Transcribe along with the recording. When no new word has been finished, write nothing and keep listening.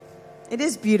It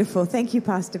is beautiful. Thank you,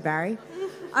 Pastor Barry.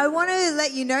 I want to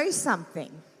let you know something.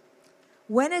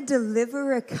 When a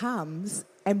deliverer comes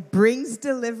and brings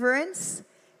deliverance,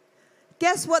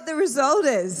 guess what the result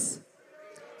is?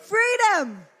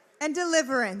 Freedom and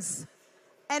deliverance.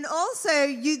 And also,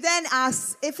 you then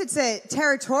ask, if it's a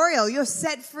territorial, you're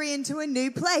set free into a new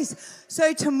place.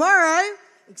 So tomorrow,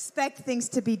 expect things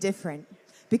to be different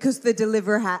because the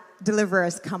deliverer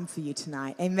has come for you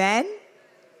tonight. Amen?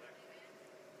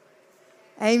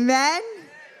 Amen?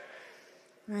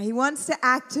 He wants to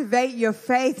activate your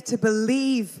faith to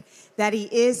believe that he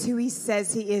is who he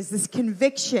says he is. This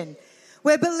conviction.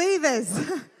 We're believers.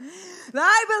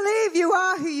 I believe you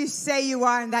are who you say you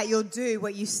are and that you'll do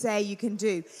what you say you can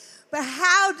do. But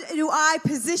how do I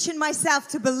position myself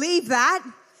to believe that?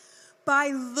 By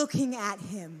looking at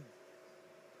him.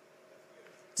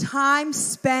 Time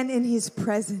spent in his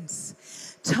presence.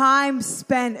 Time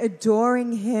spent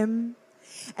adoring him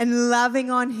and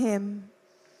loving on him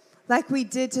like we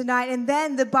did tonight. And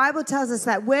then the Bible tells us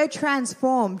that we're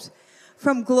transformed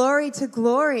from glory to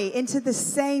glory into the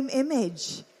same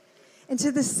image,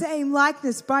 into the same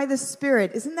likeness by the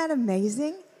Spirit. Isn't that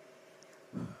amazing?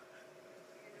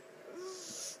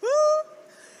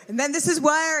 And then this is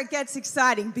where it gets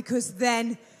exciting, because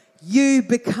then you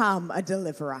become a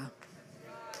deliverer.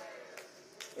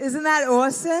 Isn't that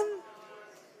awesome?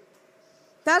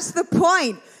 That's the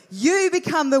point. You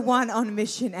become the one on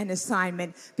mission and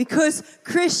assignment, because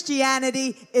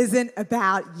Christianity isn't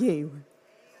about you.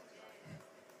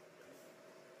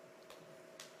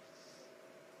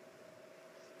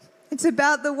 It's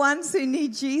about the ones who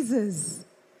need Jesus.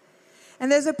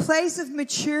 And there's a place of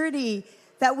maturity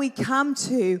that we come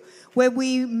to where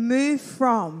we move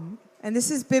from, and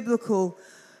this is biblical,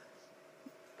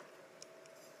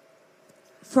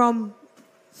 from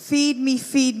feed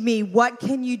me, what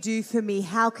can you do for me?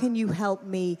 How can you help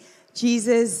me?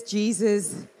 Jesus,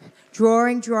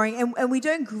 drawing. And we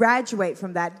don't graduate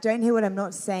from that. Don't hear what I'm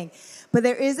not saying. But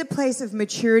there is a place of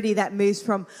maturity that moves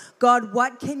from, God,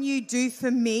 what can you do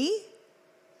for me?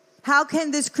 How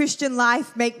can this Christian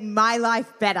life make my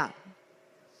life better?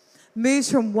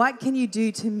 Moves from what can you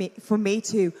do for me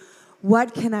to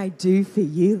what can I do for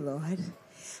you, Lord?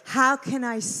 How can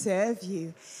I serve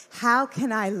you? How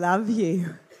can I love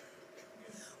you?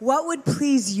 What would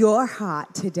please your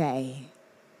heart today?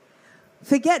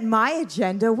 Forget my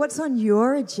agenda. What's on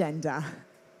your agenda?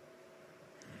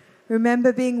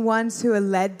 Remember being ones who are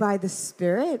led by the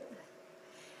Spirit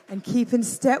and keep in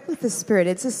step with the Spirit.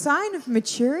 It's a sign of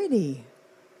maturity.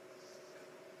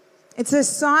 It's a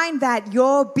sign that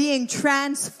you're being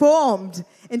transformed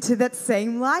into that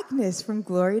same likeness from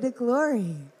glory to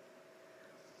glory.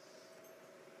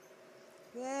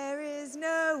 There is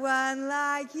no one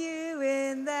like you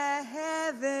in the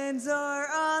heavens or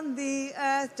on the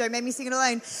earth. Don't make me sing it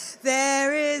alone.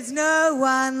 There is no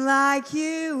one like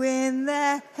you in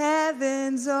the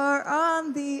heavens or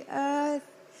on the earth.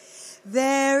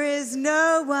 There is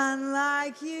no one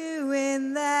like you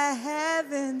in the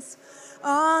heavens,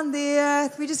 on the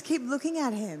earth. We just keep looking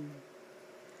at him.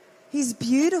 He's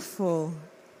beautiful.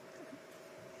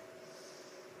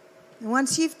 And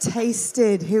once you've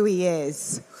tasted who he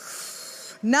is,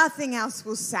 nothing else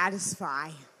will satisfy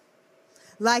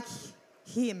like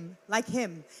him.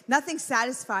 Nothing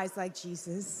satisfies like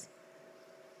Jesus.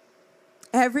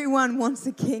 Everyone wants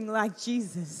a king like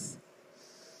Jesus.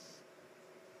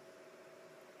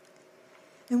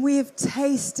 And we have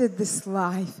tasted this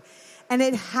life, and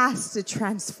it has to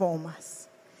transform us.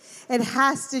 It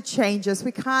has to change us.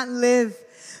 We can't live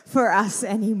for us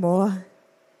anymore.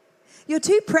 You're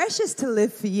too precious to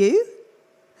live for you.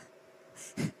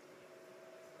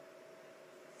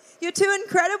 You're too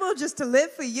incredible just to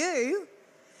live for you.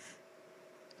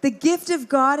 The gift of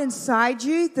God inside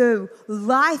you, the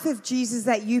life of Jesus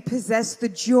that you possess, the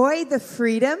joy, the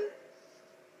freedom,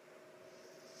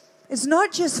 it's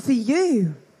not just for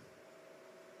you.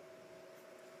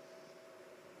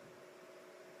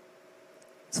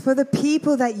 It's for the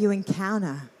people that you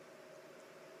encounter.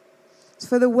 It's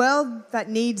for the world that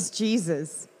needs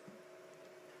Jesus.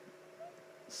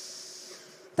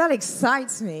 That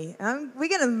excites me. We're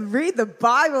going to read the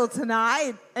Bible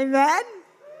tonight. Amen?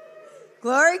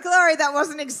 Glory, glory. That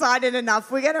wasn't exciting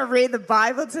enough. We're going to read the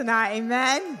Bible tonight.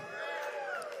 Amen?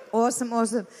 Awesome,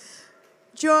 awesome.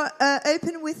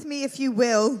 Open with me, if you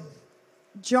will,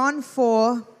 John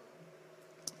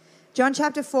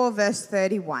chapter 4, verse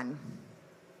 31.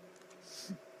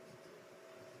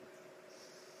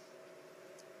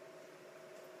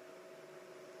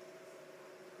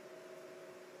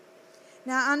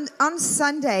 Now, on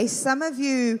Sunday, some of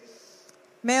you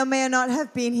may or may not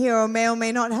have been here or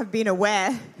may not have been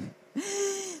aware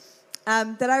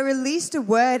that I released a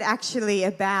word actually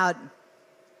about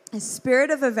a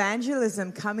spirit of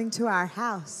evangelism coming to our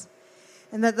house,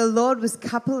 and that the Lord was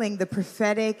coupling the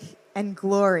prophetic and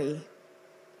glory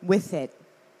with it.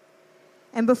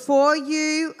 And before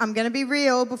you, I'm going to be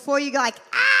real, before you go like,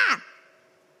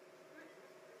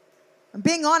 I'm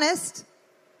being honest,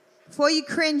 before you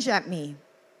cringe at me,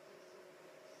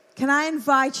 can I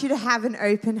invite you to have an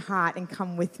open heart and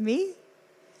come with me?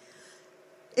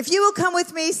 If you will come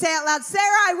with me, say out loud,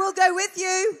 Sarah, I will go with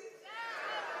you.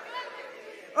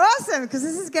 Awesome, because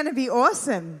this is going to be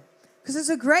awesome. Because it's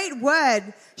a great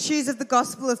word, shoes of the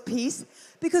gospel of peace.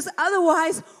 Because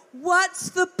otherwise, what's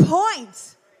the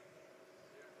point?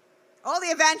 All the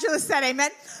evangelists said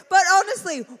amen. But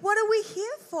honestly, what are we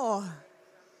here for?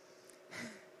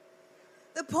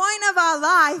 The point of our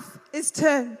life is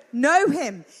to know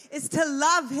him, is to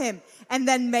love him, and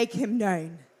then make him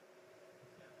known.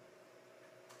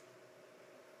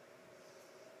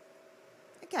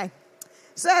 Okay,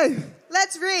 so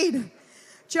let's read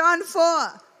John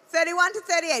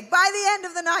 4:31-38. By the end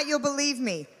of the night, you'll believe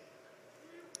me.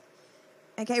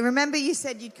 Okay, remember you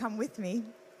said you'd come with me.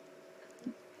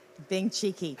 Being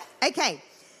cheeky. Okay,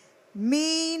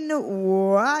 meanwhile,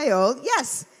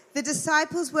 yes, the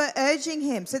disciples were urging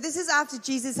him. So this is after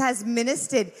Jesus has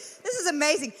ministered. This is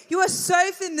amazing. You are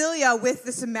so familiar with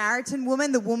the Samaritan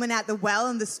woman, the woman at the well,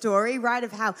 and the story, right,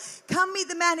 of how, come meet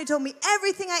the man who told me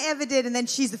everything I ever did. And then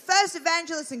she's the first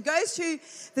evangelist and goes to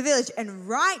the village. And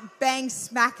right bang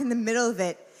smack in the middle of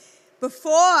it,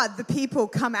 before the people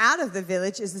come out of the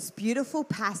village, is this beautiful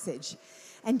passage.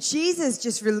 And Jesus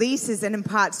just releases and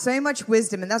imparts so much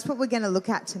wisdom. And that's what we're going to look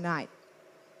at tonight.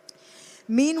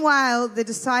 Meanwhile, the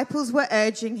disciples were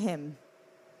urging him,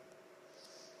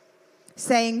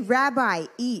 saying, Rabbi,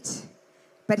 eat.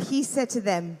 But he said to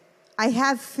them, I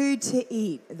have food to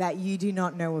eat that you do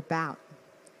not know about.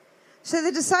 So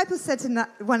the disciples said to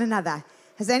one another,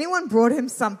 has anyone brought him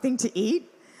something to eat?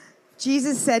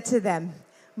 Jesus said to them,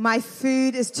 my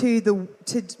food is to do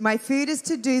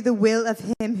the will of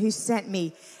him who sent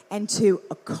me and to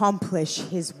accomplish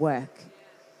his work.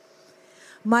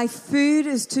 My food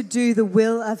is to do the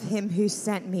will of him who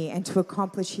sent me and to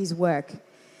accomplish his work.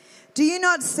 Do you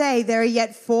not say there are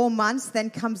yet 4 months,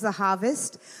 then comes the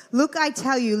harvest? Look, I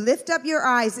tell you, lift up your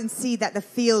eyes and see that the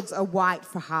fields are white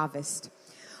for harvest.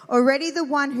 Already the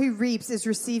one who reaps is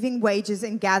receiving wages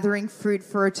and gathering fruit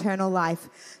for eternal life,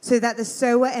 so that the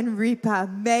sower and reaper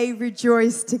may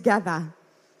rejoice together.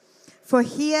 For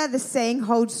here the saying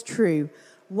holds true,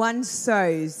 one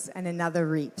sows and another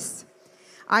reaps.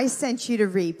 I sent you to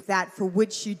reap that for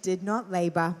which you did not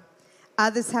labor.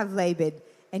 Others have labored,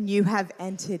 and you have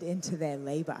entered into their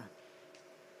labor.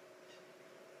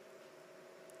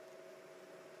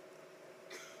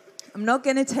 I'm not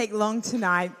going to take long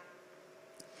tonight,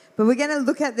 but we're going to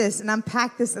look at this and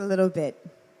unpack this a little bit.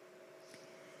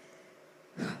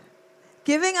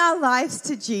 Giving our lives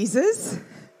to Jesus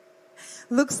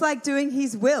looks like doing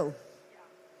his will.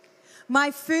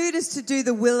 My food is to do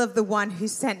the will of the one who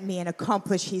sent me and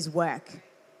accomplish his work.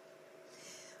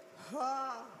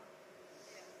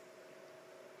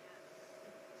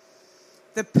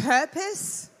 The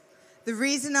purpose, the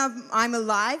reason I'm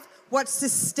alive, what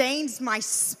sustains my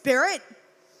spirit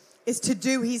is to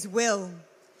do his will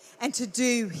and to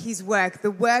do his work,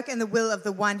 the work and the will of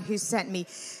the one who sent me.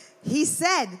 He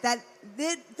said that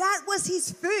was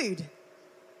his food.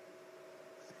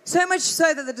 So much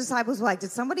so that the disciples were like, did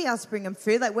somebody else bring him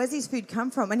food? Like, where's his food come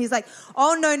from? And he's like,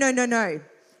 oh, no.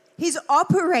 He's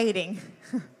operating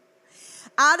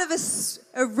out of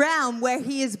a realm where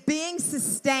he is being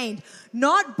sustained,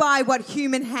 not by what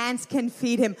human hands can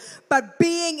feed him, but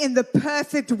being in the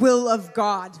perfect will of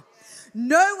God,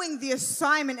 knowing the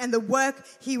assignment and the work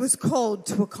he was called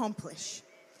to accomplish.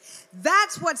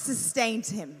 That's what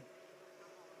sustains him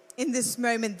in this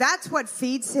moment. That's what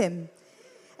feeds him.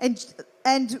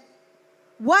 And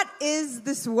what is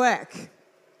this work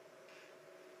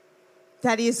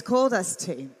that he has called us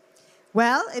to?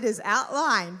 Well, it is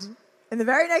outlined in the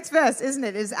very next verse, isn't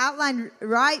it? It is outlined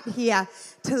right here,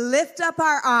 to lift up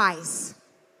our eyes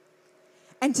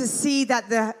and to see that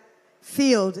the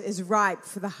field is ripe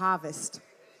for the harvest.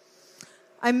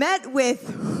 I met with,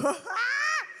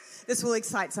 this will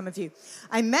excite some of you.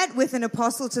 I met with an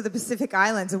apostle to the Pacific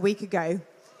Islands a week ago,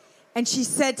 and she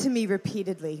said to me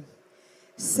repeatedly,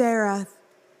 Sarah,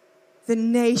 the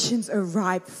nations are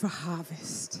ripe for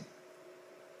harvest.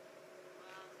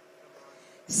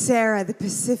 Sarah, the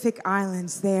Pacific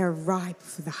Islands, they are ripe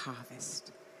for the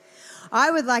harvest.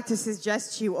 I would like to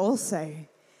suggest to you also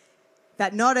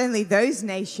that not only those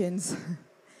nations,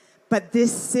 but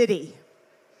this city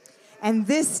and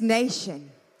this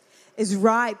nation is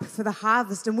ripe for the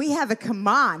harvest. And we have a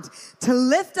command to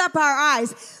lift up our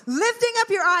eyes. Lifting up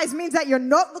your eyes means that you're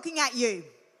not looking at you.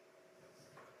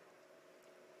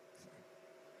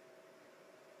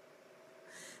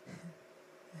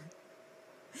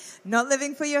 Not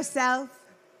living for yourself.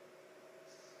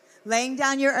 Laying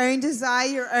down your own desire,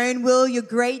 your own will, your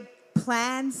great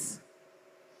plans.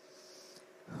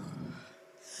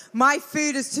 My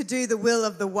food is to do the will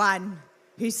of the one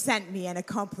who sent me and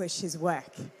accomplish his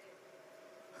work.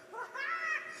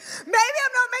 Maybe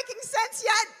I'm not making sense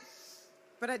yet,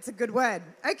 but it's a good word.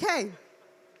 Okay.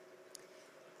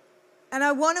 And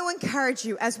I want to encourage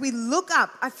you as we look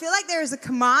up, I feel like there is a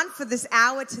command for this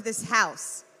hour to this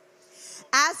house.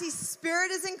 As his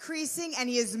spirit is increasing and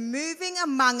he is moving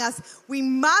among us, we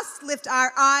must lift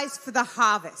our eyes for the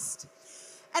harvest.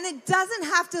 And it doesn't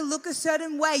have to look a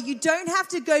certain way. You don't have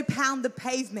to go pound the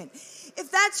pavement.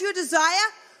 If that's your desire,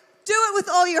 do it with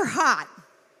all your heart.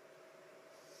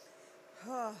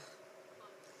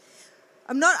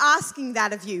 I'm not asking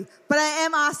that of you, but I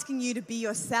am asking you to be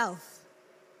yourself.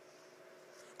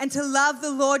 And to love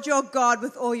the Lord your God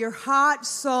with all your heart,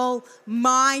 soul,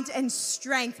 mind, and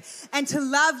strength. And to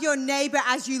love your neighbor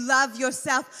as you love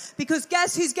yourself. Because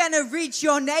guess who's going to reach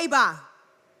your neighbor?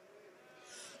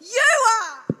 You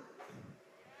are.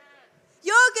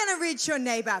 You're going to reach your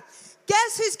neighbor.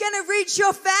 Guess who's going to reach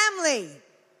your family?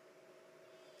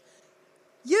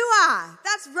 You are.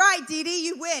 That's right, Dee Dee,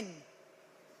 you win.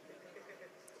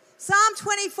 Psalm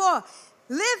 24,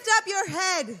 lift up your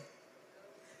head,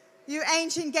 you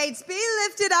ancient gates. Be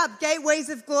lifted up, gateways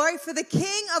of glory, for the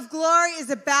King of glory is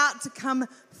about to come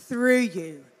through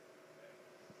you.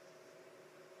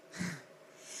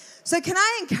 So can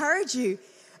I encourage you,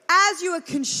 as you are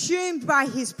consumed by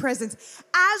his presence,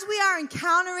 as we are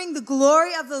encountering the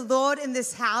glory of the Lord in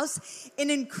this house in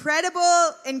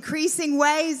incredible, increasing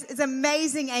ways, it's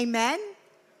amazing. Amen?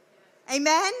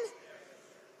 Amen?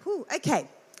 Whew, okay.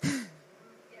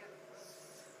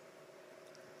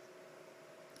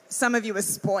 Some of you are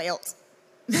spoiled.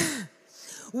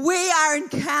 We are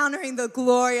encountering the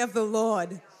glory of the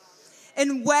Lord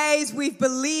in ways we've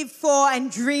believed for and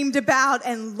dreamed about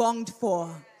and longed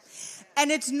for.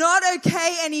 And it's not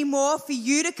okay anymore for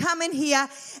you to come in here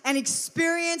and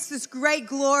experience this great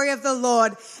glory of the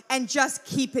Lord and just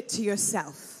keep it to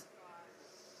yourself.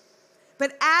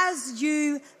 But as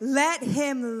you let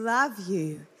him love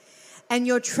you and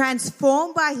you're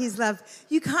transformed by his love,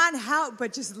 you can't help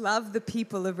but just love the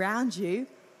people around you.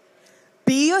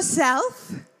 Be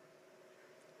yourself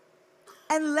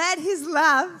and let his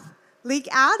love leak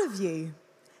out of you.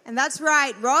 And that's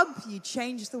right, Rob, you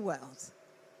changed the world.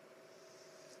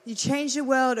 You change the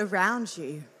world around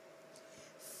you.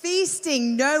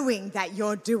 Feasting, knowing that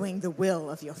you're doing the will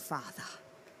of your Father.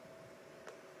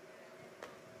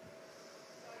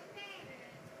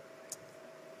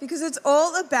 Because it's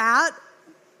all about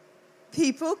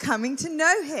people coming to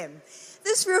know him.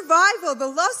 This revival, the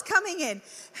lost coming in,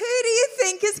 who do you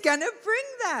think is going to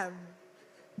bring them?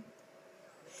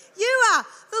 You are.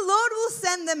 The Lord will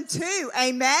send them too.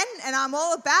 Amen? And I'm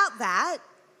all about that.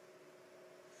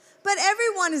 But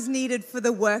everyone is needed for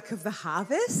the work of the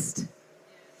harvest.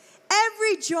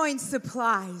 Every joint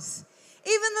supplies,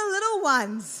 even the little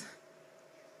ones.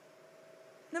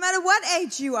 No matter what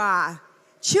age you are,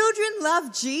 children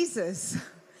love Jesus.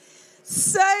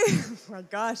 Oh my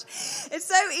gosh, it's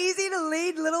so easy to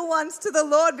lead little ones to the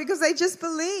Lord because they just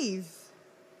believe.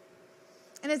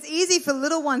 And it's easy for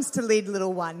little ones to lead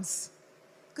little ones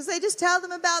because they just tell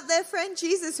them about their friend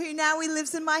Jesus, who now he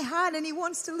lives in my heart and he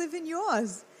wants to live in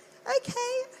yours.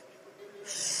 Okay.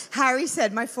 Harry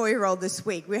said, my 4-year-old this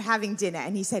week, we were having dinner,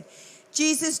 and he said,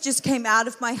 Jesus just came out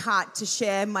of my heart to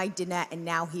share my dinner, and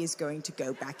now he is going to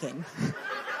go back in.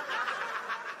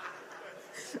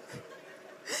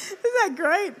 Isn't that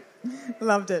great?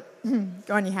 Loved it.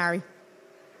 Go on, you Harry.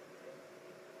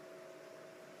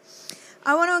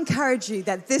 I want to encourage you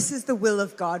that this is the will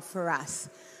of God for us.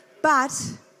 But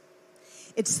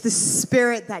it's the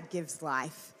Spirit that gives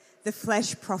life. The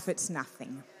flesh profits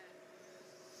nothing.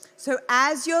 So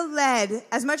as you're led,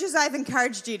 as much as I've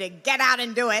encouraged you to get out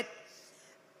and do it,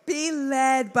 be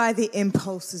led by the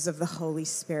impulses of the Holy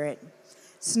Spirit.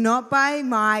 It's not by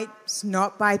might, it's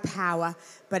not by power,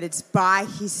 but it's by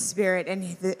his Spirit.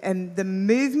 And the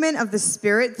movement of the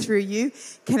Spirit through you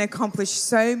can accomplish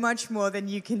so much more than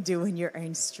you can do in your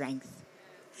own strength.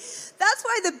 That's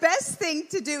why the best thing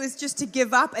to do is just to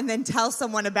give up and then tell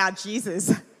someone about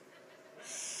Jesus.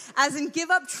 As in,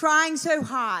 give up trying so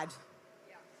hard.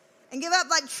 And give up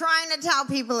like trying to tell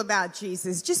people about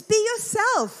Jesus. Just be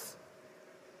yourself.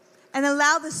 And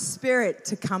allow the Spirit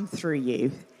to come through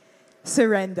you.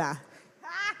 surrender.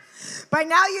 By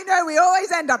now you know we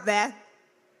always end up there.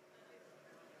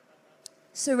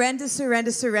 Surrender,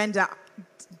 surrender, surrender.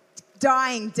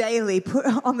 Dying daily, put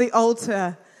on the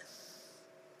altar.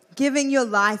 Giving your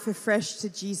life afresh to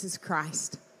Jesus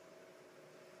Christ.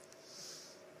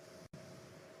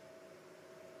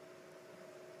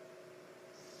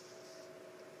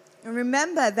 And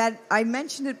remember that I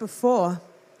mentioned it before.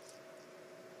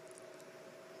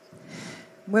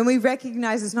 When we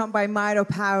recognize it's not by might or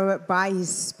power, but by His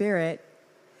Spirit,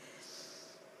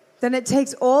 then it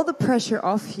takes all the pressure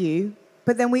off you,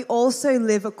 but then we also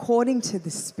live according to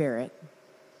the Spirit.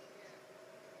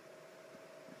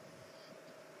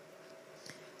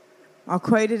 I'll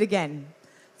quote it again.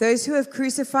 Those who have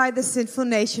crucified the sinful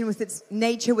nature with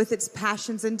its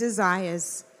passions and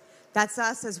desires. That's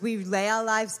us as we lay our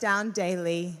lives down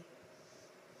daily.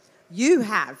 You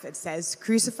have, it says,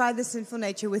 crucified the sinful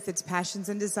nature with its passions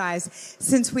and desires.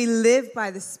 Since we live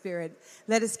by the Spirit,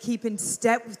 let us keep in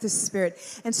step with the Spirit.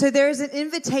 And so there is an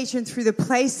invitation through the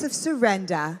place of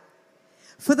surrender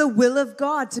for the will of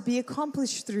God to be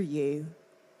accomplished through you.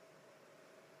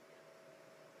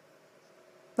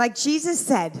 Like Jesus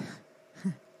said,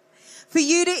 for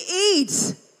you to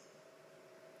eat.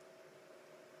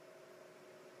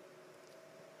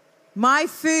 My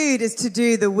food is to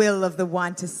do the will of the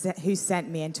one who sent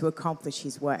me and to accomplish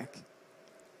His work.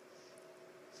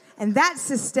 And that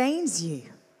sustains you.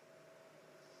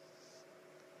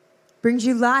 Brings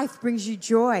you life, brings you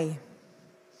joy.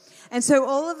 And so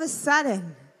all of a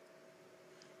sudden,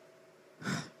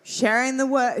 sharing the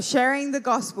word, sharing the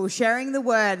gospel, sharing the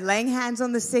word, laying hands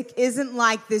on the sick isn't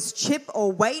like this chip or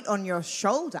weight on your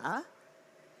shoulder.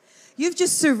 You've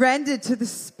just surrendered to the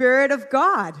Spirit of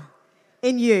God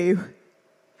in you.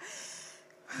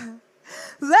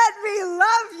 Let me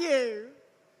love you.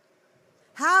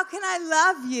 How can I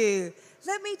love you?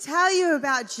 Let me tell you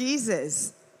about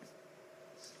Jesus.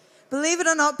 Believe it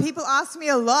or not, people ask me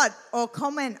a lot or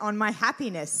comment on my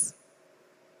happiness.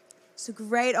 It's a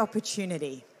great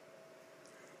opportunity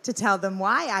to tell them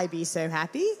why I be so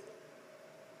happy.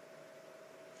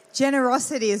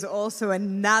 Generosity is also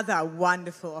another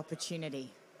wonderful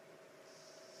opportunity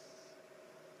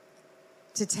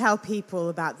to tell people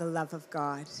about the love of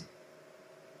God.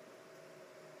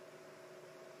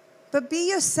 But be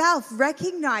yourself,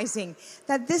 recognizing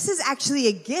that this is actually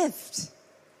a gift.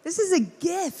 This is a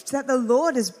gift that the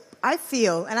Lord is, I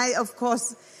feel, and I, of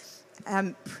course,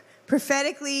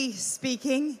 prophetically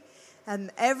speaking,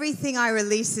 everything I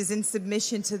release is in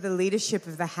submission to the leadership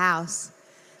of the house.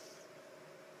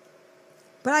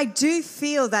 But I do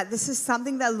feel that this is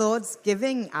something that Lord's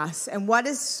giving us. And what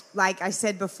is, like I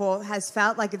said before, has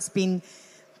felt like it's been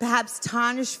perhaps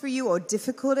tarnished for you or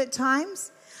difficult at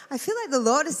times. I feel like the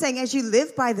Lord is saying, as you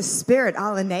live by the Spirit,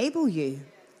 I'll enable you.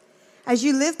 As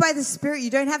you live by the Spirit,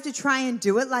 you don't have to try and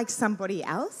do it like somebody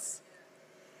else.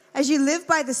 As you live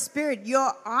by the Spirit,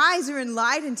 your eyes are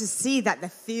enlightened to see that the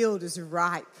field is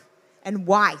ripe and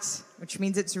white, which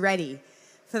means it's ready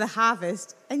for the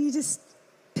harvest. And you just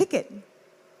pick it.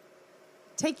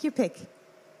 Take your pick.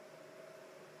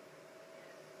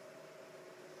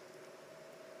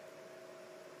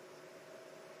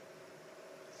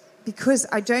 Because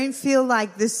I don't feel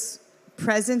like this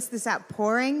presence, this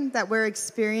outpouring that we're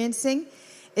experiencing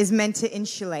is meant to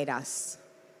insulate us.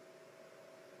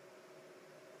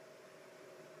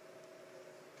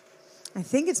 I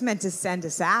think it's meant to send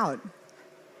us out.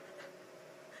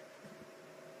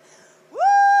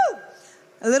 Woo!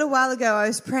 A little while ago, I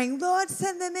was praying, Lord,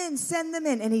 send them in, send them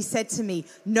in. And He said to me,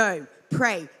 no,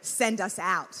 pray, send us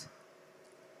out.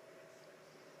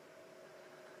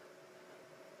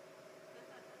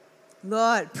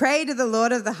 Lord, pray to the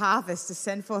Lord of the harvest to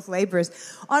send forth laborers.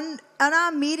 On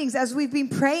our meetings, as we've been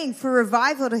praying for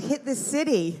revival to hit this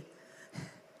city,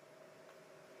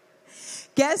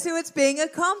 guess who it's being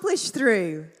accomplished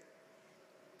through?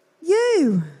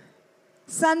 You,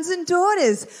 sons and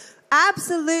daughters,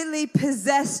 absolutely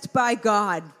possessed by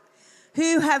God,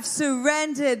 who have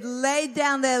surrendered, laid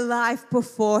down their life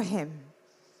before Him,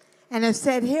 and have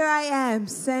said, here I am,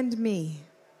 send me.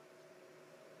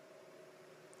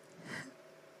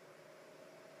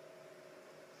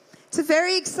 It's a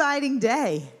very exciting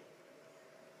day.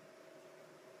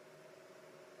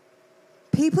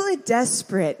 People are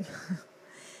desperate.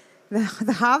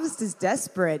 The harvest is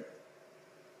desperate.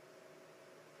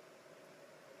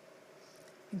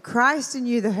 And Christ in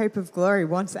you, the hope of glory,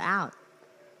 wants out.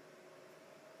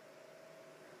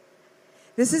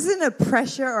 This isn't a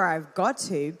pressure or I've got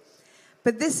to,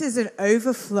 but this is an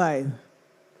overflow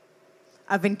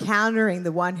of encountering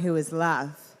the one who is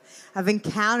love, of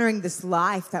encountering this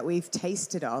life that we've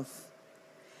tasted of.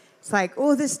 It's like,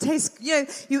 oh, this tastes,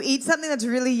 you eat something that's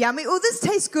really yummy. Oh, this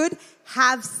tastes good.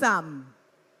 Have some.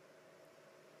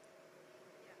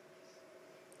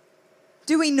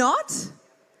 Do we not?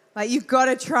 Like, you've got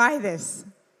to try this.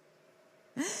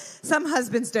 Some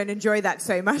husbands don't enjoy that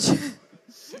so much.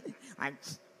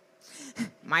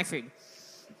 My food.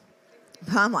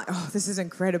 But I'm like, oh, this is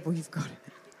incredible. You've got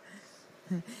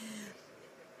it.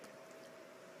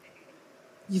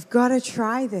 You've got to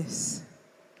try this.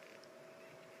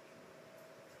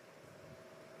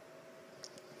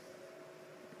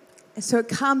 And so it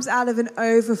comes out of an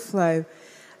overflow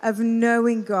of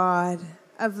knowing God,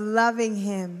 of loving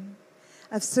Him,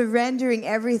 of surrendering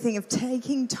everything, of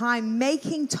taking time,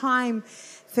 making time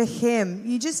for Him.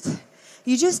 You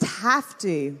just have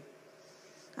to.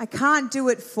 I can't do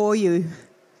it for you.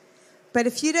 But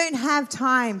if you don't have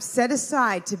time set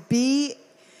aside to be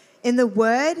in the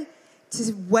Word,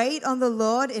 to wait on the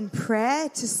Lord in prayer,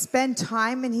 to spend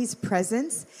time in His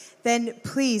presence, then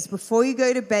please, before you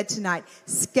go to bed tonight,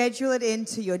 schedule it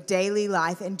into your daily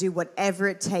life and do whatever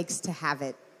it takes to have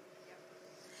it.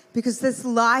 Because this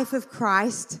life of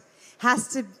Christ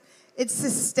it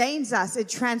sustains us, it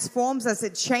transforms us,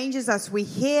 it changes us. We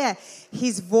hear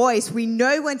His voice, we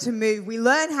know when to move, we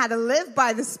learn how to live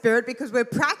by the Spirit because we're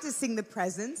practicing the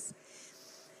presence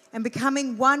and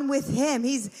becoming one with Him.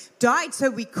 He's died so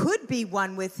we could be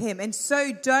one with Him. And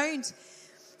so don't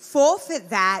forfeit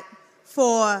that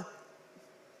for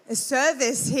a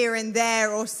service here and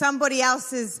there or somebody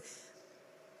else's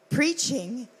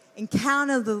preaching.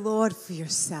 Encounter the Lord for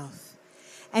yourself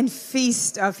and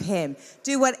feast of Him.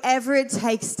 Do whatever it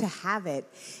takes to have it.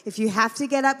 If you have to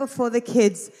get up before the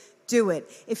kids, do it.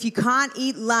 If you can't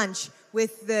eat lunch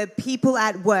with the people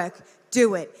at work,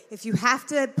 do it. If you have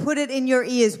to put it in your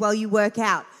ears while you work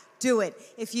out, do it.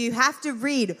 If you have to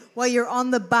read while you're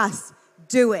on the bus,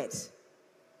 do it.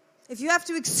 If you have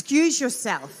to excuse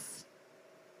yourself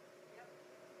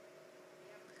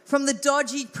from the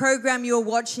dodgy program you're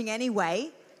watching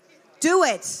anyway, do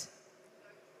it.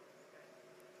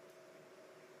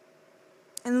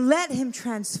 And let Him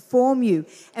transform you.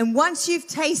 And once you've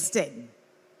tasted,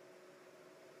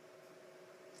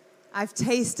 I've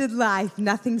tasted life,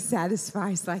 nothing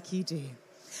satisfies like you do.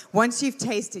 Once you've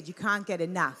tasted, you can't get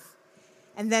enough.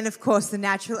 And then, of course, the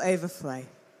natural overflow.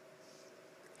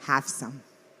 Have some.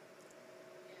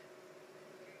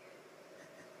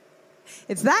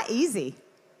 It's that easy.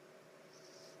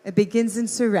 It begins in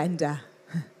surrender.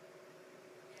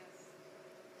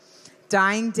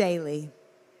 Dying daily.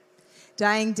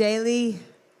 Dying daily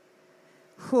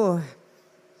to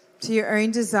your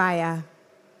own desire.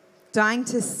 Dying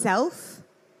to self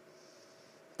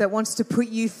that wants to put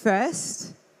you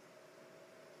first.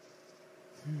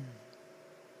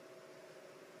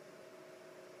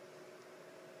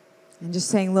 And just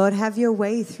saying, Lord, have your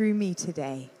way through me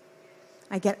today.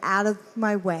 I get out of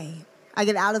my way. I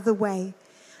get out of the way.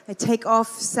 I take off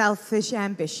selfish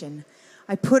ambition.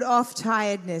 I put off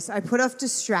tiredness. I put off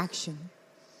distraction.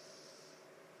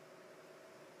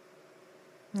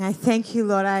 And I thank you,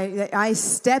 Lord. I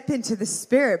step into the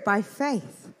Spirit by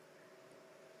faith.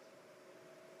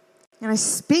 And I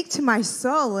speak to my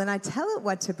soul and I tell it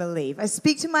what to believe. I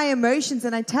speak to my emotions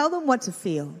and I tell them what to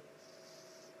feel.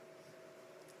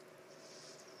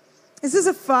 This is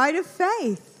a fight of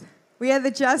faith. We are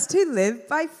the just who live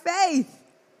by faith.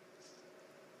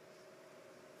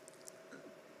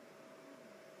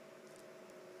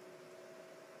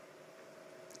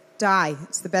 Die.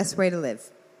 It's the best way to live.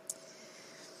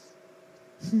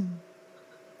 And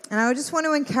I just want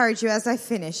to encourage you as I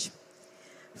finish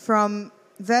from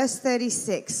verse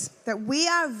 36 that we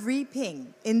are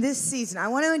reaping in this season. I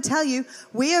want to tell you,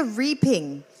 we are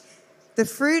reaping the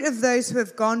fruit of those who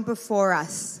have gone before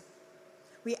us.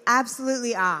 We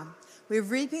absolutely are. We're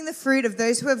reaping the fruit of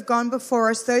those who have gone before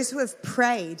us, those who have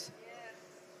prayed,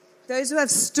 those who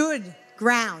have stood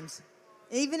ground,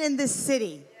 even in this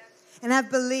city, and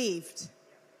have believed.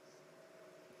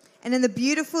 And in the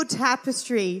beautiful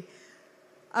tapestry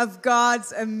of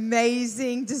God's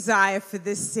amazing desire for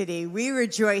this city, we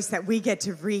rejoice that we get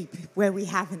to reap where we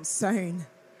haven't sown.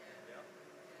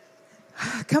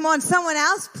 Come on, someone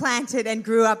else planted and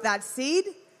grew up that seed.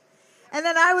 And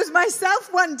then I was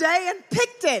myself one day and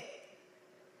picked it.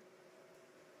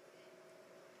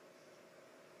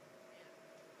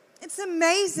 It's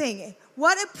amazing.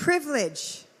 What a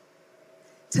privilege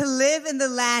to live in the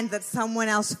land that someone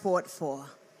else fought for.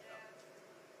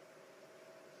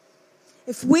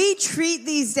 If we treat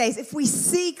these days, if we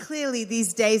see clearly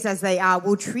these days as they are,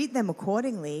 we'll treat them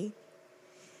accordingly.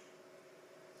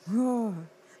 Oh.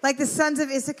 Like the sons of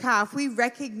Issachar, if we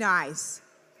recognize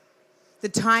the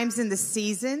times and the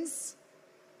seasons,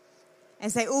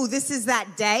 and say, oh, this is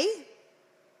that day.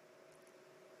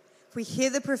 If we hear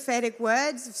the prophetic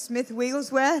words of Smith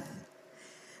Wigglesworth,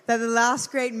 that the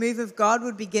last great move of God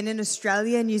would begin in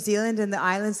Australia, New Zealand, and the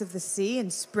islands of the sea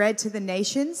and spread to the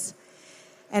nations.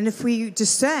 And if we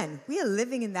discern, we are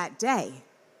living in that day.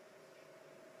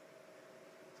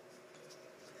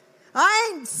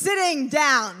 I ain't sitting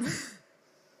down.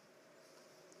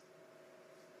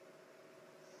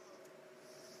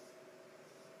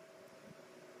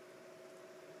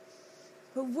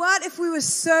 But what if we were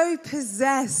so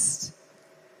possessed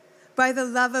by the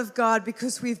love of God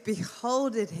because we've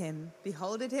beholded him,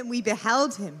 we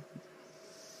beheld him.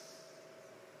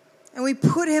 And we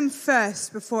put him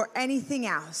first before anything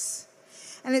else.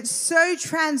 And it so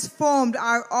transformed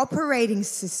our operating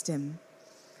system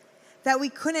that we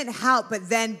couldn't help but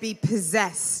then be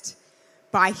possessed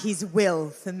by his will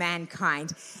for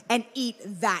mankind and eat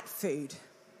that food.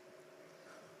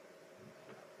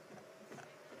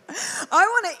 I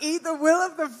want to eat the will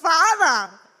of the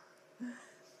Father.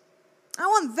 I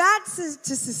want that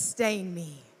to sustain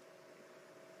me.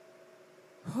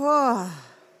 Oh,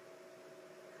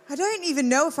 I don't even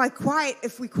know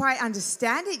if we quite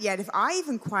understand it yet, if I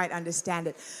even quite understand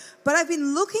it. But I've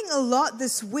been looking a lot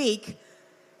this week,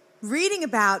 reading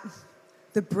about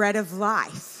the bread of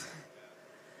life.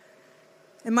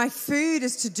 And my food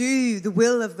is to do the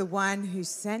will of the one who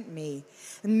sent me.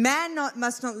 And man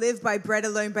must not live by bread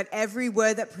alone, but every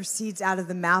word that proceeds out of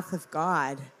the mouth of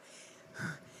God.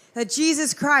 That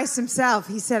Jesus Christ himself,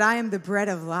 he said, I am the bread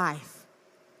of life.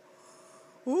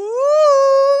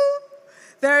 Ooh,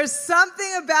 there is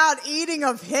something about eating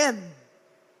of him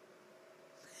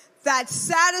that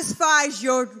satisfies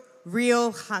your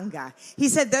real hunger. He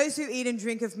said, those who eat and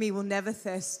drink of me will never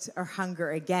thirst or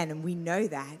hunger again, and we know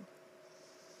that.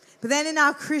 But then in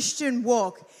our Christian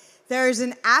walk, there is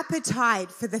an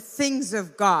appetite for the things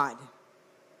of God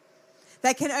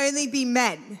that can only be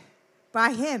met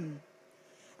by him.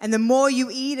 And the more you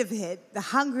eat of it, the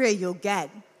hungrier you'll get.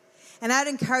 And I'd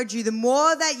encourage you, the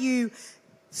more that you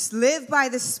live by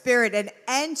the Spirit and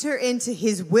enter into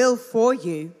his will for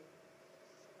you,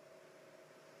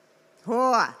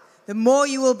 the more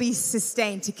you will be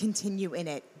sustained to continue in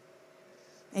it.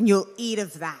 And you'll eat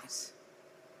of that.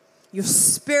 Your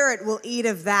spirit will eat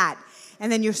of that.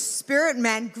 And then your spirit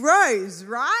man grows,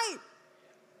 right?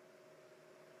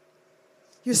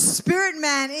 Your spirit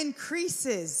man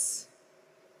increases.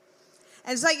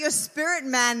 And it's like your spirit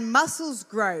man muscles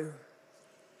grow.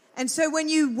 And so when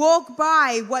you walk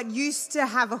by what used to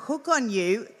have a hook on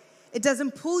you, it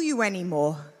doesn't pull you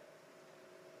anymore.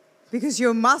 Because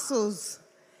your muscles,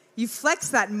 you flex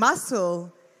that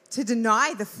muscle to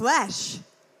deny the flesh.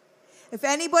 If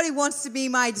anybody wants to be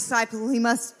my disciple, he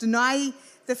must deny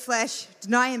the flesh,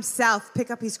 deny himself,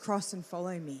 pick up his cross and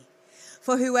follow me.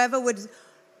 For whoever would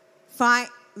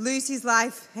lose his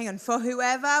life, for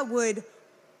whoever would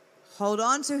hold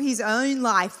on to his own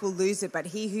life will lose it, but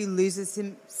he who loses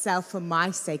himself for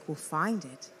my sake will find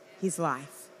it, his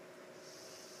life.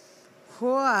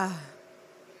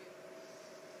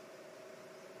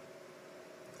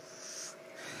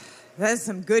 There's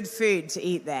some good food to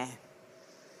eat there.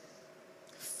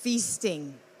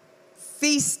 Feasting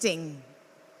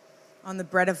on the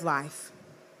bread of life.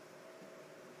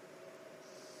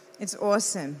 It's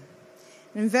awesome.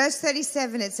 In verse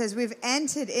 37, it says, we've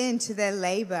entered into their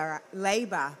labor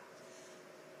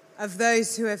of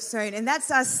those who have sown. And that's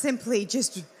us simply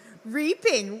just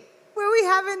reaping where we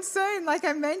haven't sown, like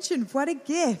I mentioned. What a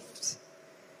gift.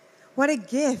 What a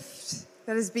gift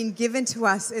that has been given to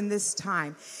us in this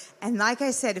time. And like I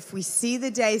said, if we see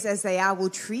the days as they are, we'll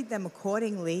treat them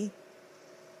accordingly.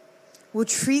 We'll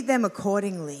treat them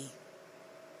accordingly.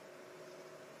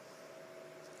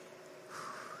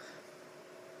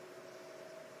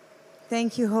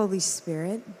 Thank you, Holy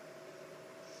Spirit.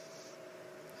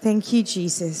 Thank you,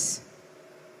 Jesus.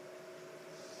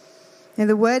 And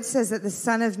the word says that the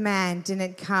Son of Man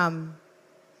didn't come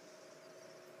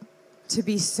to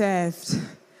be served,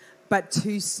 but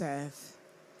to serve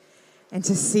and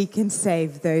to seek and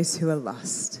save those who are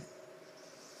lost.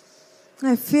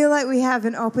 I feel like we have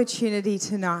an opportunity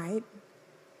tonight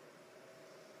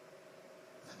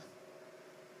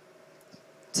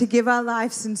to give our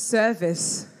lives in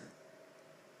service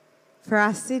for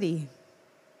our city.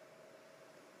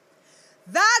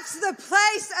 That's the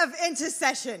place of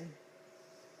intercession.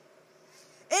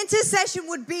 Intercession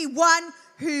would be one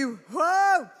who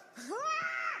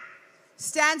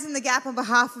stands in the gap on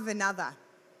behalf of another,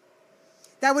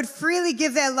 that would freely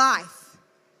give their life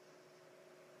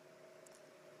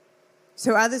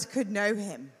so others could know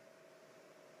him.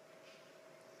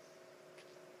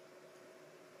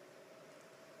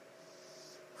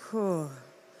 Cool.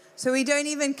 So we don't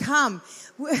even come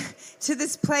to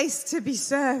this place to be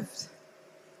served.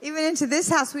 Even into this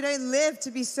house, we don't live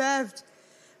to be served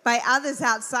by others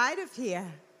outside of here.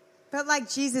 But like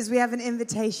Jesus, we have an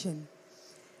invitation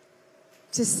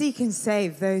to seek and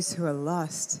save those who are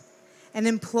lost and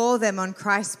implore them on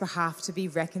Christ's behalf to be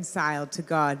reconciled to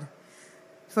God.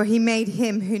 For he made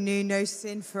him who knew no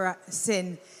sin for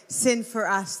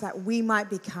us, that we might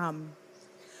become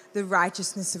the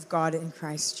righteousness of God in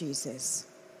Christ Jesus.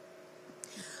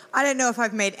 I don't know if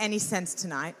I've made any sense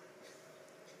tonight,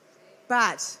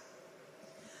 but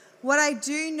what I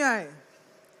do know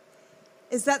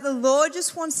is that the Lord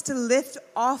just wants to lift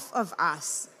off of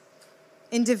us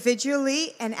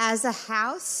individually and as a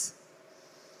house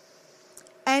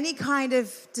any kind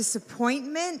of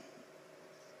disappointment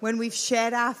when we've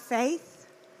shared our faith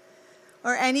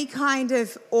or any kind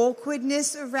of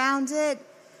awkwardness around it.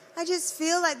 I just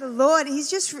feel like the Lord,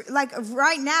 he's just like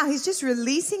right now, he's just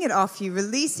releasing it off you,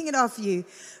 releasing it off you,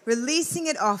 releasing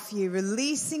it off you,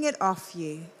 releasing it off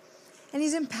you. And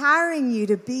he's empowering you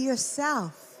to be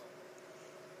yourself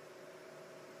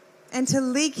and to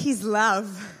leak his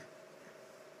love,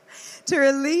 to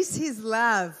release his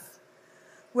love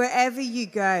wherever you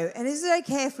go. And is it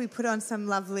okay if we put on some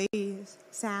lovely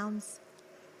sounds?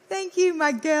 Thank you,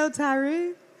 my girl,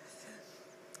 Taru.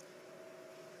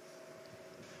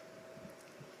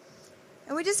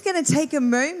 And we're just going to take a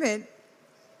moment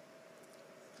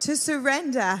to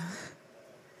surrender.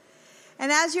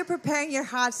 And as you're preparing your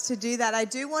hearts to do that, I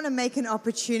do want to make an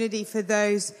opportunity for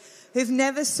those who've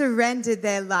never surrendered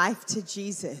their life to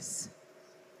Jesus.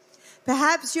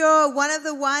 Perhaps you're one of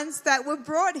the ones that were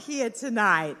brought here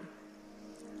tonight.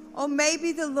 Or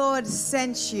maybe the Lord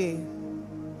sent you.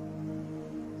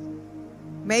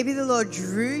 Maybe the Lord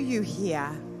drew you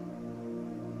here.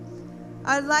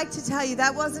 I'd like to tell you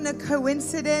that wasn't a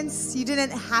coincidence. You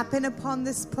didn't happen upon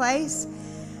this place.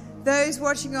 Those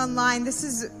watching online, this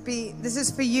is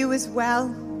for you as well.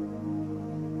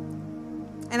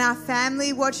 And our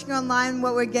family watching online,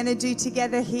 what we're going to do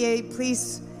together here,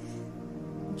 please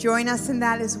join us in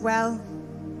that as well.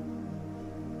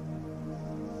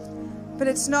 But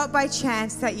it's not by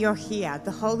chance that you're here.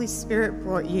 The Holy Spirit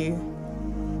brought you.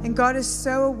 And God is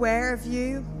so aware of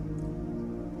you.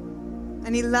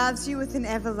 And he loves you with an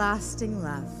everlasting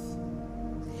love.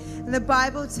 And the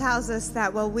Bible tells us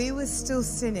that while we were still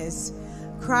sinners,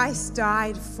 Christ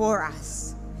died for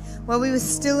us. While we were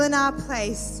still in our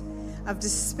place of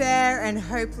despair and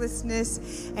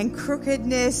hopelessness and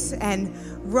crookedness and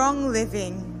wrong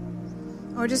living,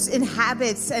 or just in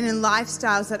habits and in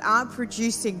lifestyles that aren't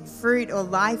producing fruit or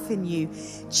life in you,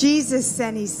 Jesus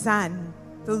sent his son.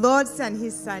 The Lord sent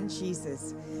his son,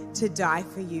 Jesus, to die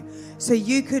for you so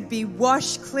you could be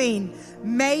washed clean,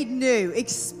 made new,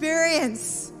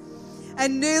 experience a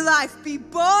new life, be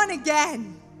born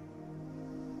again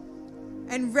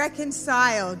and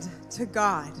reconciled to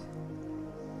God,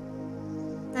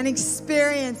 and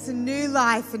experience a new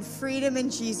life and freedom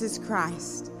in Jesus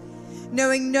Christ,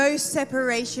 knowing no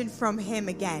separation from him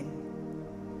again.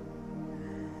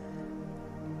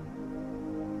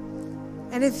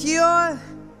 And if you're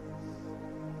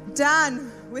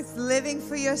done with living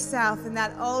for yourself in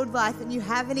that old life and you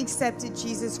haven't accepted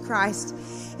Jesus Christ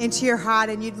into your heart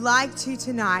and you'd like to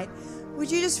tonight, would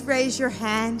you just raise your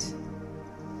hand?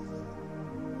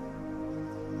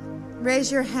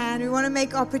 Raise your hand. We want to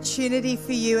make opportunity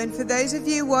for you. And for those of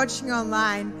you watching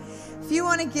online, if you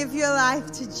want to give your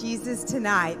life to Jesus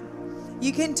tonight,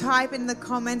 you can type in the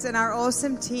comments and our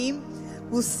awesome team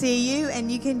will see you,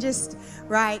 and you can just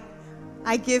write,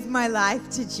 "I give my life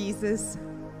to Jesus."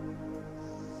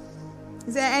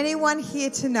 Is there anyone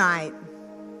here tonight?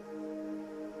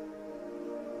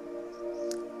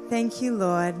 Thank you,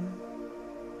 Lord.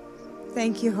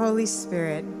 Thank you, Holy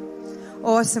Spirit.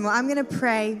 Awesome. Well, I'm going to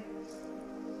pray.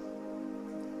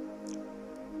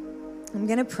 I'm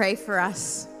going to pray for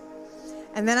us.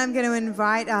 And then I'm going to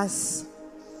invite us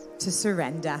to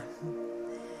surrender.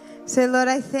 So, Lord,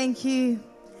 I thank you.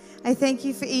 I thank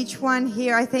you for each one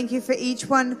here. I thank you for each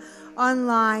one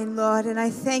online, Lord. And I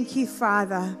thank you,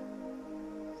 Father,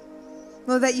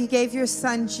 Lord, that you gave your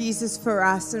son Jesus for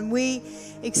us. And we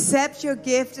accept your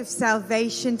gift of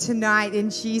salvation tonight in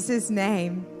Jesus'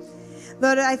 name.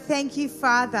 Lord, I thank you,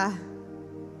 Father.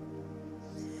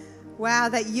 Wow,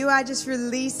 that you are just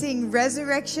releasing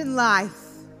resurrection life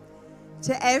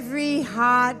to every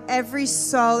heart, every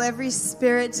soul, every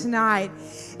spirit tonight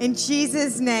in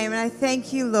Jesus' name. And I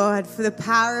thank you, Lord, for the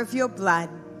power of your blood,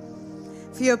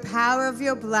 for your power of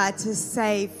your blood to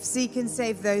save, seek and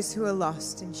save those who are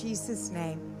lost. In Jesus'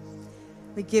 name,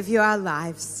 we give you our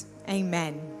lives.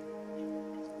 Amen.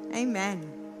 Amen.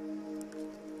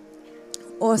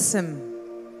 Awesome.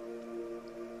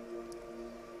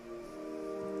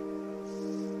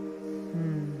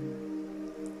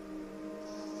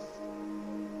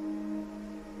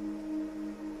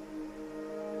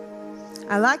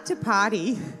 I like to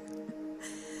party,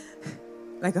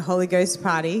 like a Holy Ghost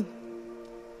party,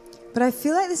 but I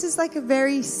feel like this is like a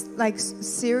very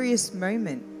serious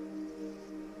moment,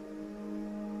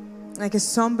 like a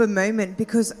somber moment,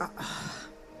 because I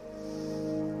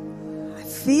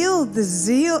feel the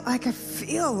zeal, the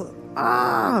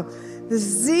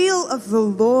zeal of the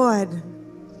Lord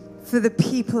for the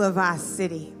people of our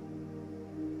city.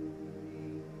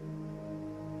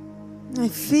 I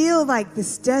feel like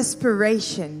this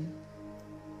desperation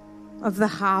of the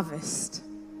harvest.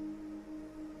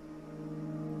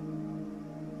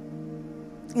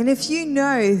 And if you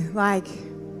know, like,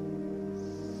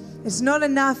 it's not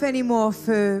enough anymore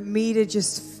for me to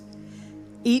just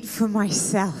eat for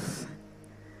myself,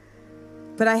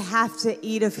 but I have to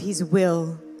eat of His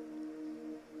will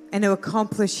and to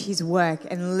accomplish His work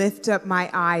and lift up my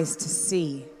eyes to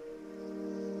see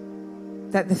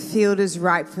that the field is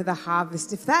ripe for the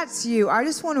harvest. If that's you, I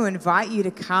just want to invite you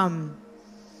to come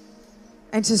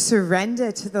and to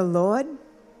surrender to the Lord.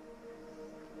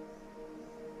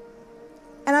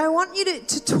 And I want you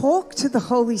to talk to the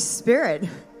Holy Spirit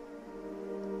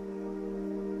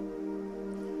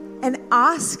and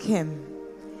ask Him.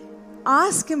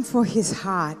 Ask Him for His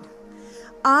heart.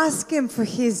 Ask Him for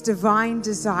His divine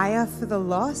desire for the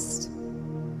lost.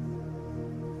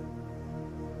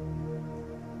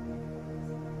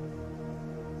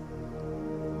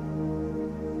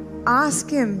 Ask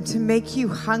Him to make you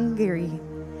hungry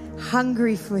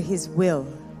for His will.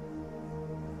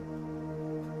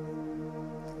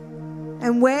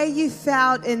 And where you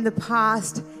felt in the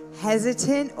past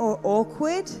hesitant or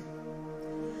awkward,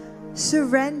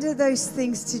 surrender those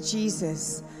things to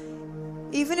Jesus.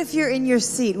 Even if you're in your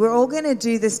seat, we're all going to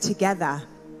do this together.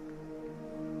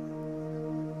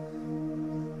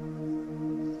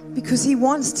 Because He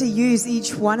wants to use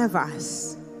each one of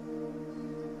us.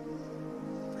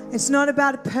 It's not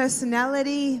about a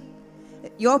personality,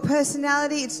 your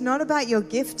personality. It's not about your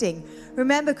gifting.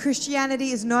 Remember,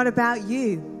 Christianity is not about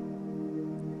you.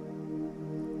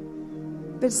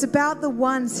 But it's about the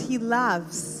ones He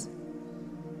loves.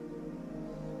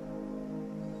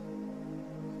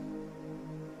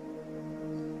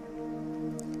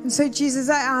 And so, Jesus,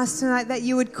 I ask tonight that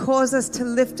you would cause us to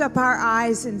lift up our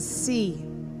eyes and see.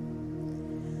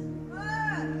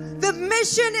 The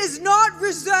mission is not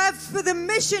reserved for the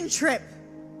mission trip.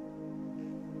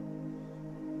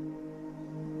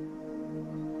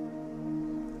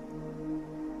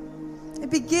 It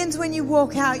begins when you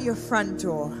walk out your front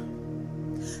door.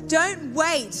 Don't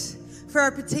wait for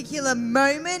a particular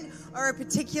moment or a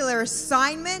particular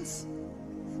assignment.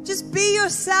 Just be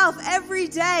yourself every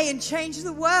day and change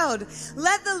the world.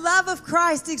 Let the love of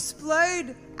Christ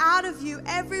explode out of you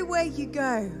everywhere you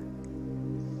go.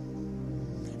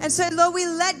 And so, Lord, we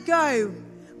let go.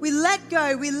 We let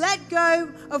go. We let go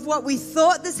of what we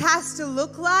thought this has to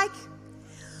look like.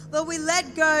 Lord, we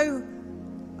let go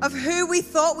of who we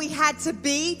thought we had to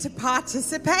be to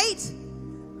participate.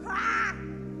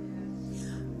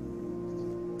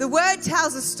 The Word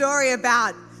tells a story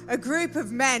about a group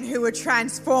of men who were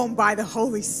transformed by the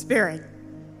Holy Spirit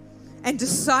and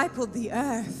discipled the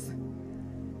earth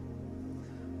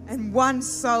and won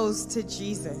souls to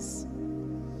Jesus.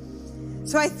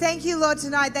 So I thank you, Lord,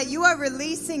 tonight that you are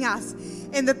releasing us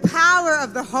in the power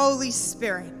of the Holy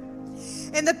Spirit.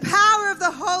 In the power of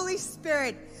the Holy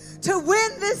Spirit to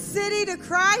win this city to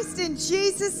Christ in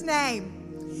Jesus' name.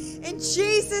 In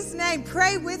Jesus' name,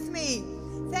 pray with me.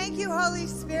 Thank you, Holy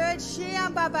Spirit. And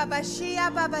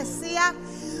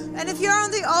if you're on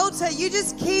the altar, you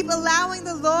just keep allowing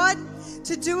the Lord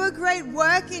to do a great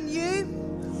work in you.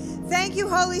 Thank you,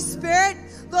 Holy Spirit.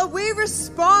 Lord, we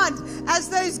respond as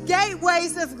those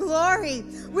gateways of glory.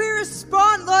 We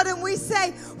respond, Lord, and we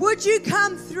say, would you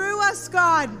come through us,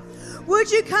 God?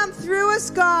 Would you come through us,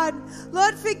 God?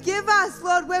 Lord, forgive us,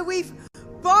 Lord, where we've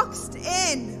boxed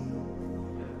in.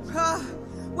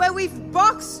 Where we've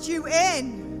boxed you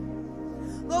in.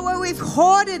 Lord, where we've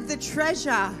hoarded the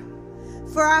treasure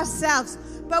for ourselves.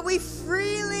 But we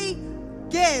freely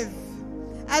give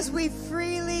as we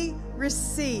freely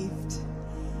received.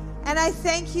 And I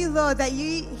thank you, Lord, that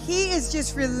He is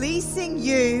just releasing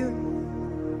you.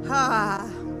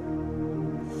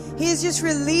 He is just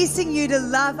releasing you to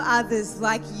love others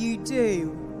like you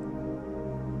do.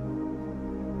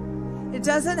 It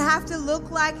doesn't have to look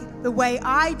like the way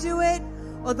I do it,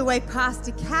 or the way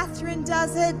Pastor Catherine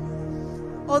does it,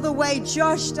 or the way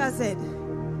Josh does it.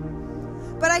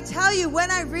 But I tell you, when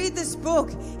I read this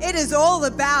book, it is all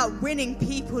about winning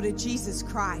people to Jesus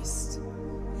Christ.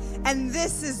 And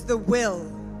this is the will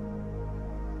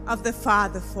of the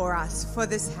Father for us, for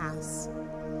this house.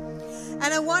 And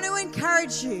I want to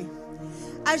encourage you,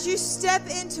 as you step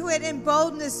into it in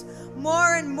boldness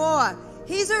more and more,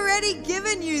 He's already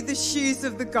given you the shoes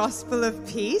of the gospel of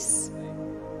peace.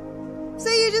 So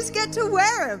you just get to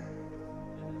wear them.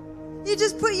 You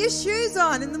just put your shoes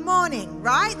on in the morning,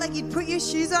 right? Like you'd put your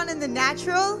shoes on in the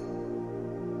natural.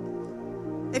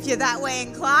 If you're that way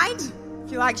inclined,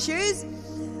 if you like shoes.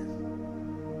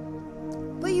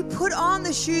 But you put on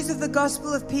the shoes of the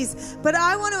gospel of peace. But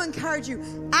I want to encourage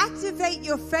you, activate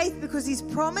your faith, because His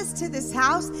promise to this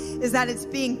house is that it's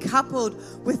being coupled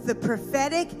with the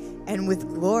prophetic and with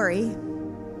glory.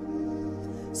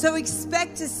 So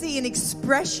expect to see an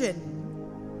expression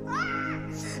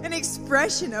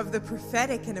of the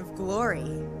prophetic and of glory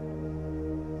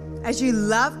as you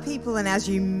love people and as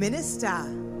you minister.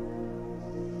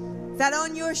 That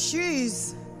on your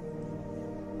shoes,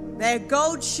 they're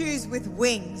gold shoes with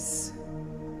wings.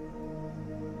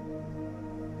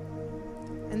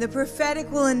 And the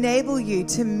prophetic will enable you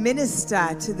to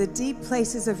minister to the deep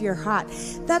places of your heart.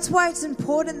 That's why it's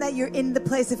important that you're in the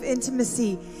place of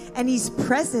intimacy and His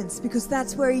presence, because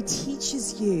that's where He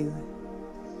teaches you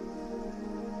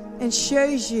and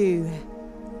shows you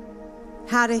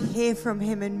how to hear from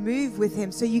Him and move with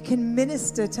Him so you can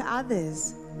minister to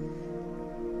others.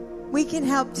 We can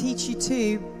help teach you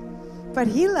too, but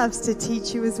He loves to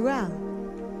teach you as well.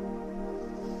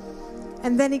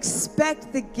 And then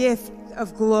expect the gift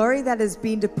of glory that has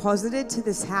been deposited to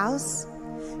this house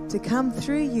to come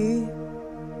through you.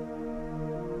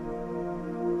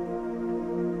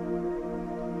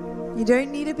 You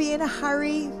don't need to be in a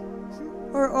hurry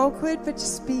or awkward, but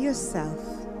just be yourself.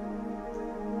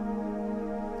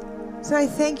 So I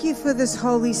thank you for this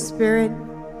Holy Spirit,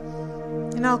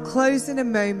 and I'll close in a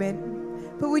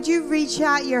moment. But would you reach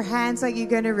out your hands like you're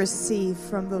going to receive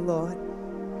from the Lord?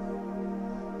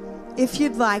 If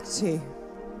you'd like to.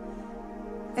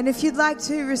 And if you'd like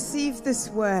to receive this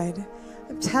word,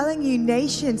 I'm telling you,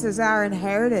 nations as our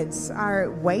inheritance are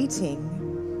waiting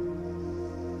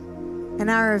and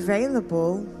are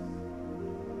available.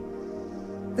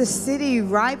 The city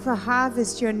ripe for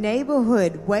harvest, your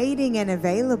neighborhood waiting and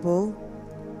available.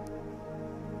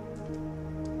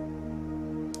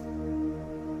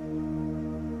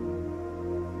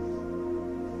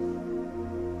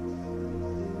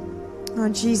 Oh,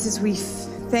 Jesus, we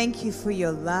thank you for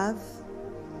your love.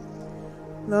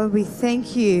 Lord, we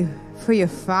thank you for your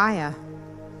fire.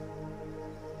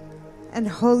 And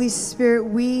Holy Spirit,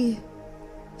 we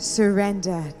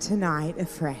surrender tonight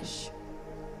afresh.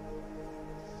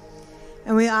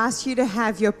 And we ask you to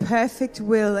have your perfect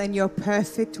will and your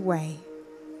perfect way.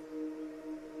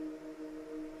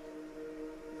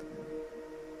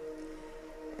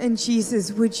 And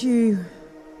Jesus, would you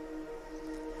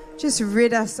just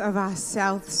rid us of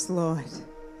ourselves, Lord?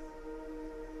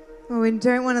 We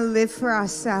don't want to live for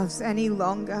ourselves any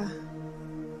longer.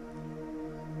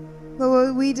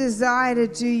 Lord, we desire to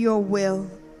do your will.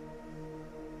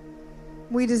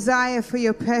 We desire for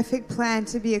your perfect plan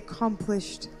to be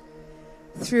accomplished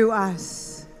through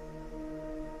us.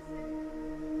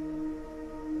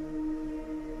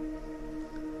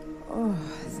 Oh,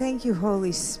 thank you,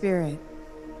 Holy Spirit.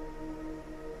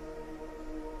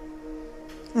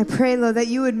 I pray, Lord, that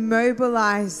you would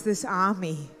mobilize this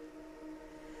army.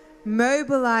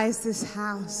 Mobilize this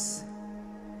house.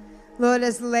 Lord,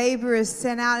 as laborers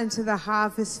sent out into the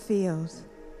harvest field.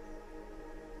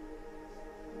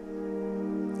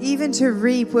 Even to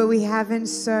reap where we haven't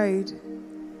sowed.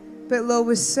 But Lord,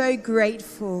 we're so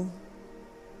grateful.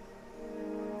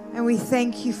 And we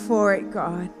thank you for it,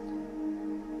 God.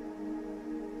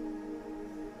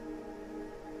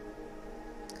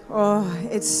 Oh,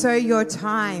 it's so your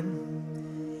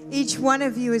time. Each one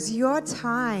of you is your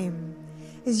time.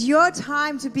 Is your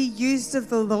time to be used of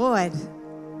the Lord.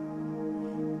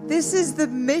 This is the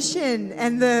mission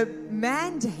and the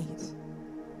mandate.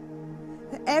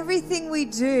 Everything we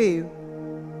do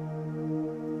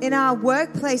in our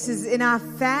workplaces, in our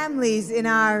families, in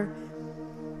our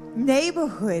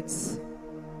neighborhoods,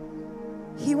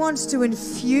 He wants to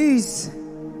infuse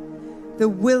the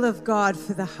will of God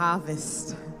for the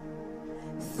harvest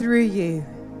through you.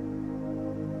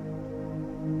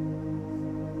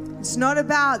 It's not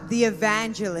about the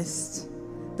evangelist,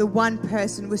 the one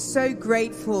person. We're so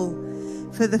grateful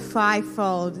for the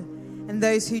fivefold and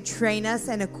those who train us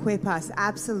and equip us,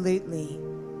 absolutely.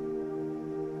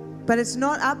 But it's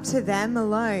not up to them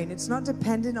alone. It's not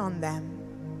dependent on them.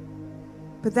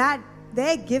 But that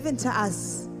they're given to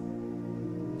us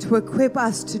to equip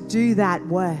us to do that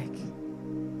work.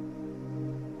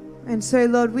 And so,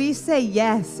 Lord, we say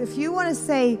yes. If you want to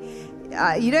say,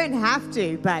 you don't have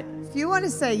to, but if you want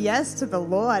to say yes to the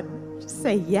Lord, just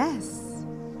say yes.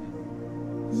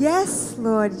 Yes,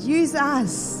 Lord, use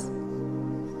us.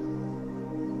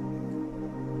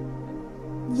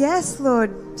 Yes,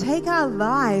 Lord, take our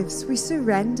lives. We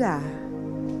surrender.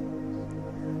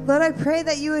 Lord, I pray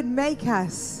that you would make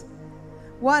us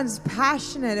ones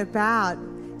passionate about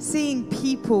seeing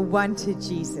people won to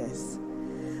Jesus.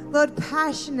 Lord,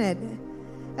 passionate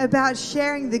about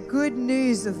sharing the good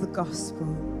news of the gospel.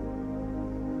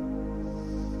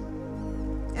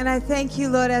 And I thank you,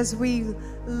 Lord, as we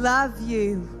love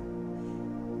you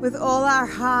with all our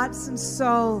hearts and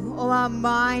soul, all our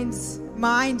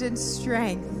mind and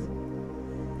strength.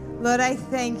 Lord, I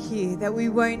thank you that we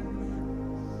won't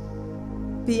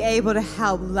be able to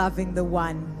help loving the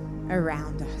one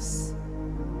around us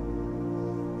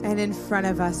and in front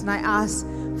of us. And I ask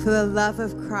for the love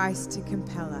of Christ to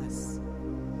compel us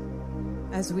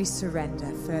as we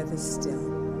surrender further still.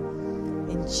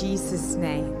 In Jesus'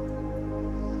 name.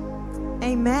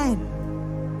 Amen.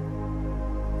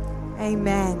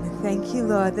 Amen. Thank you,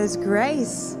 Lord. There's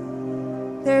grace.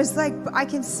 I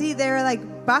can see there are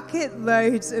like bucket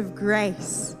loads of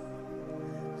grace.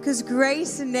 Because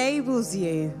grace enables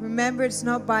you. Remember, it's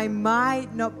not by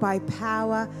might, not by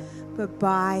power, but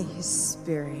by His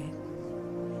Spirit.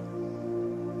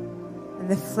 And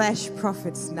the flesh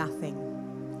profits nothing.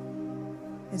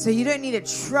 And so you don't need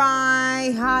to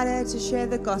try harder to share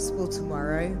the gospel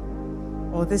tomorrow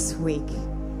or this week,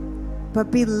 but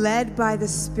be led by the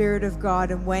Spirit of God.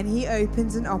 And when He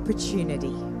opens an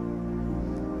opportunity,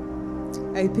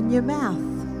 open your mouth.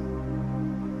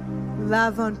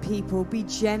 Love on people. Be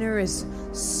generous.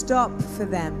 Stop for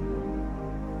them.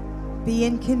 Be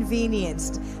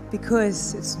inconvenienced,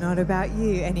 because it's not about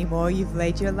you anymore. You've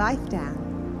laid your life down.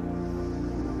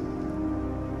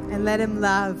 And let Him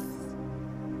love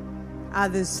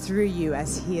others through you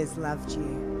as He has loved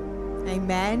you.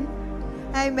 Amen.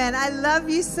 Amen. I love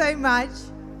you so much.